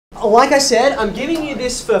like I said, I'm giving you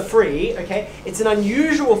this for free, okay? It's an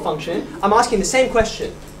unusual function. I'm asking the same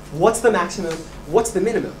question. What's the maximum? What's the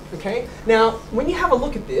minimum, okay? Now, when you have a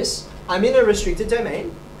look at this, I'm in a restricted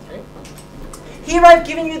domain, okay? Here I've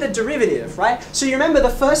given you the derivative, right? So you remember the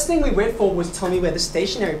first thing we went for was tell me where the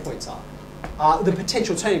stationary points are. The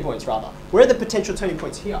potential turning points, rather. Where are the potential turning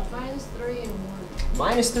points here? -3 and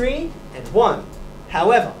 1. -3 and 1.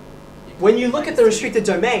 However, when you look at the restricted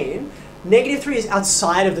domain, -3 is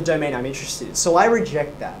outside of the domain I'm interested in, so I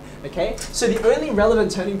reject that, okay? So the only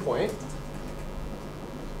relevant turning point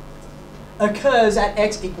occurs at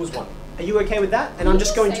x equals 1. Are you okay with that? And I'm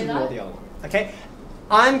just going to ignore the other one, okay?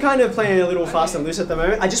 I'm kind of playing a little fast and loose at the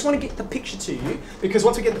moment. I just want to get the picture to you, because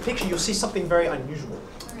once we get the picture, you'll see something very unusual,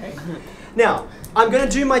 okay? Now, I'm going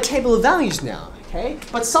to do my table of values now, okay?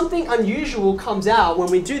 But something unusual comes out when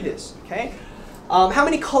we do this, okay? How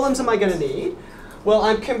many columns am I going to need? Well,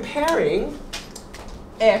 I'm comparing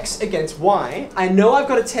x against y. I know I've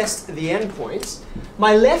got to test the endpoints.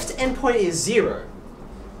 My left endpoint is 0.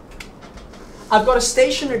 I've got a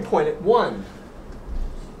stationary point at 1.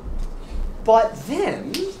 But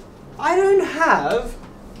then, I don't have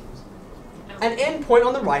an endpoint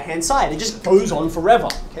on the right-hand side. It just goes on forever,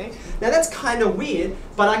 okay? Now that's kind of weird,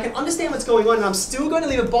 but I can understand what's going on, and I'm still going to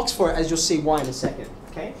leave a box for it, as you'll see why in a second,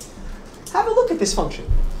 okay? Have a look at this function.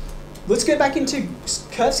 Let's go back into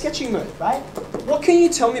curve sketching mode, right? What can you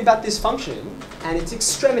tell me about this function and its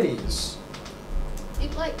extremities?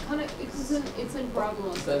 It like kind of it's in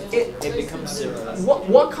parabola. It becomes 0.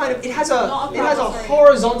 What kind of, it has a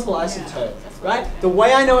horizontal asymptote, right? The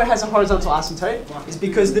way I know it has a horizontal asymptote is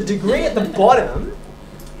because the degree at the bottom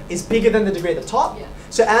is bigger than the degree at the top. Yeah.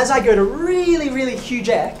 So as I go to really, really huge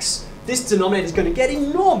x, this denominator is going to get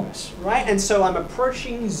enormous, right? And so I'm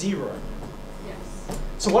approaching 0. Yes.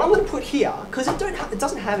 So what I'm going to put here, because it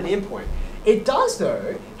doesn't have an endpoint, it does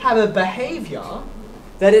though have a behavior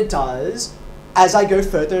that it does as I go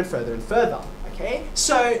further and further and further, okay?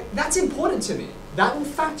 So that's important to me. That will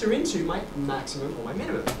factor into my maximum or my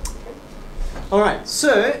minimum. Okay? All right,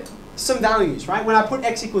 so some values, right? When I put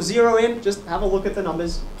x equals 0 in, just have a look at the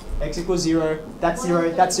numbers. X equals 0, that's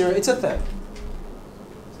 0, that's 0, it's a third.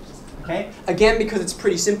 Okay? Again, because it's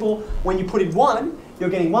pretty simple, when you put in 1, you're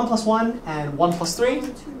getting 1 plus 1 and 1 plus 3.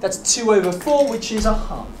 That's 2 over 4, which is a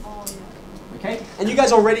half. Okay? And you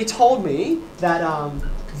guys already told me that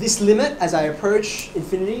this limit, as I approach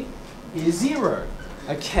infinity, is 0.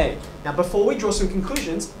 Okay, now before we draw some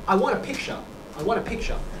conclusions, I want a picture. I want a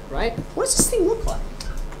picture, right? What does this thing look like?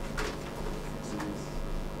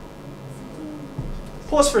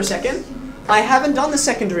 Pause for a second. I haven't done the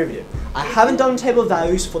second derivative. I haven't done table of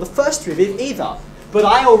values for the first derivative either. But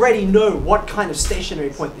I already know what kind of stationary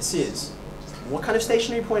point this is. What kind of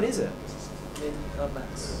stationary point is it?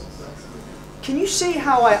 Can you see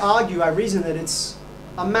how I argue, I reason that it's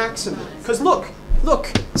a maximum? Because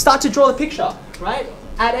look, start to draw the picture, right?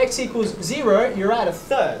 At x equals 0, you're at a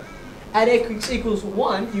third. At x equals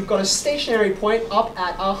 1, you've got a stationary point up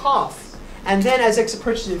at a half. And then as x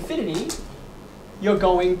approaches infinity, you're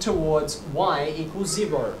going towards y equals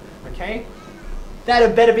 0, okay? That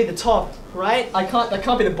had better be the top, right? That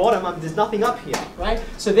can't be the bottom, there's nothing up here, right?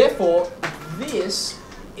 So therefore, this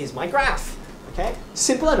is my graph, okay?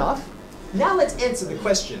 Simple enough. Now let's answer the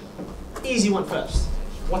question. Easy one first.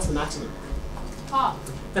 What's the maximum? Half.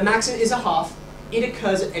 The maximum is a half. It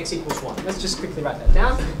occurs at x equals 1. Let's just quickly write that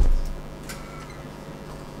down.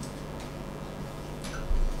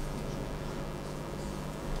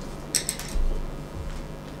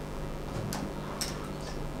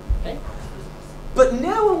 Okay. But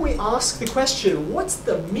now when we ask the question, what's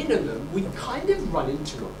the minimum, we kind of run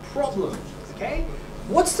into a problem, okay?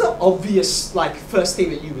 What's the obvious, first thing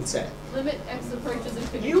that you would say? Limit x approaches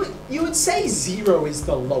infinity. You would say 0 is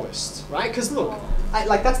the lowest, right? Because look,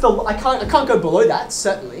 I can't go below that,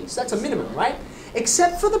 certainly. So that's a minimum, right?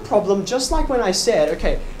 Except for the problem, just like when I said,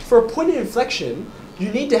 okay, for a point of inflection, you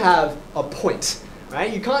need to have a point,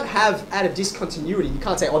 right? You can't have out of discontinuity. You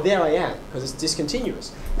can't say, oh, there I am, because it's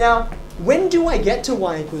discontinuous. Now, when do I get to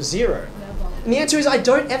y equals 0? Never. And the answer is I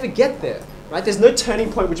don't ever get there, right? There's no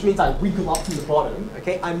turning point, which means I wiggle up from the bottom,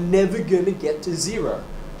 okay? I'm never going to get to 0.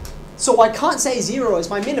 So I can't say 0 as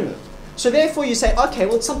my minimum. So therefore you say, okay,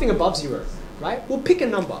 well, it's something above 0, right? We'll pick a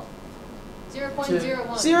number.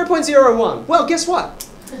 0.01. 0.01. Well, guess what?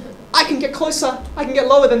 I can get closer. I can get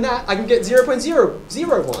lower than that. I can get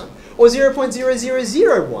 0.001 or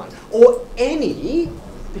 0.0001 or any,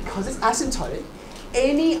 because it's asymptotic,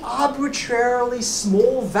 any arbitrarily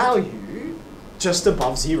small value just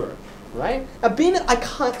above 0, right? Now, being that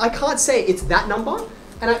I can't say it's that number,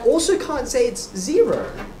 and I also can't say it's 0.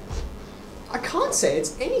 I can't say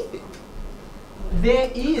it's anything.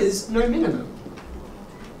 There is no minimum.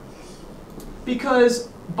 Because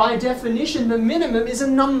by definition, the minimum is a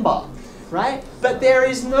number, right? But there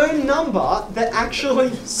is no number that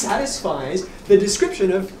actually satisfies the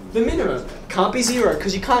description of the minimum. Can't be 0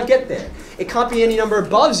 because you can't get there. It can't be any number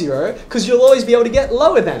above 0 because you'll always be able to get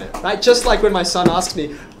lower than it, right? Just like when my son asks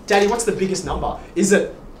me, Daddy, what's the biggest number? Is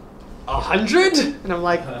it 100? And I'm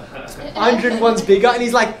like, 101's bigger. And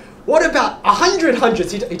he's like, what about 100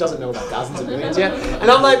 hundreds? He doesn't know about thousands and millions yet.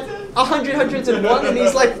 And I'm like, 100 hundreds and one. And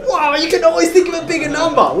he's like, wow, you can always think of a bigger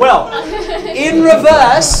number. Well, in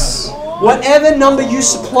reverse, whatever number you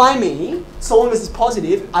supply me, so long as it's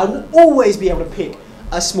positive, I will always be able to pick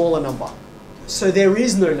a smaller number. So there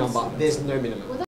is no number, there's no minimum.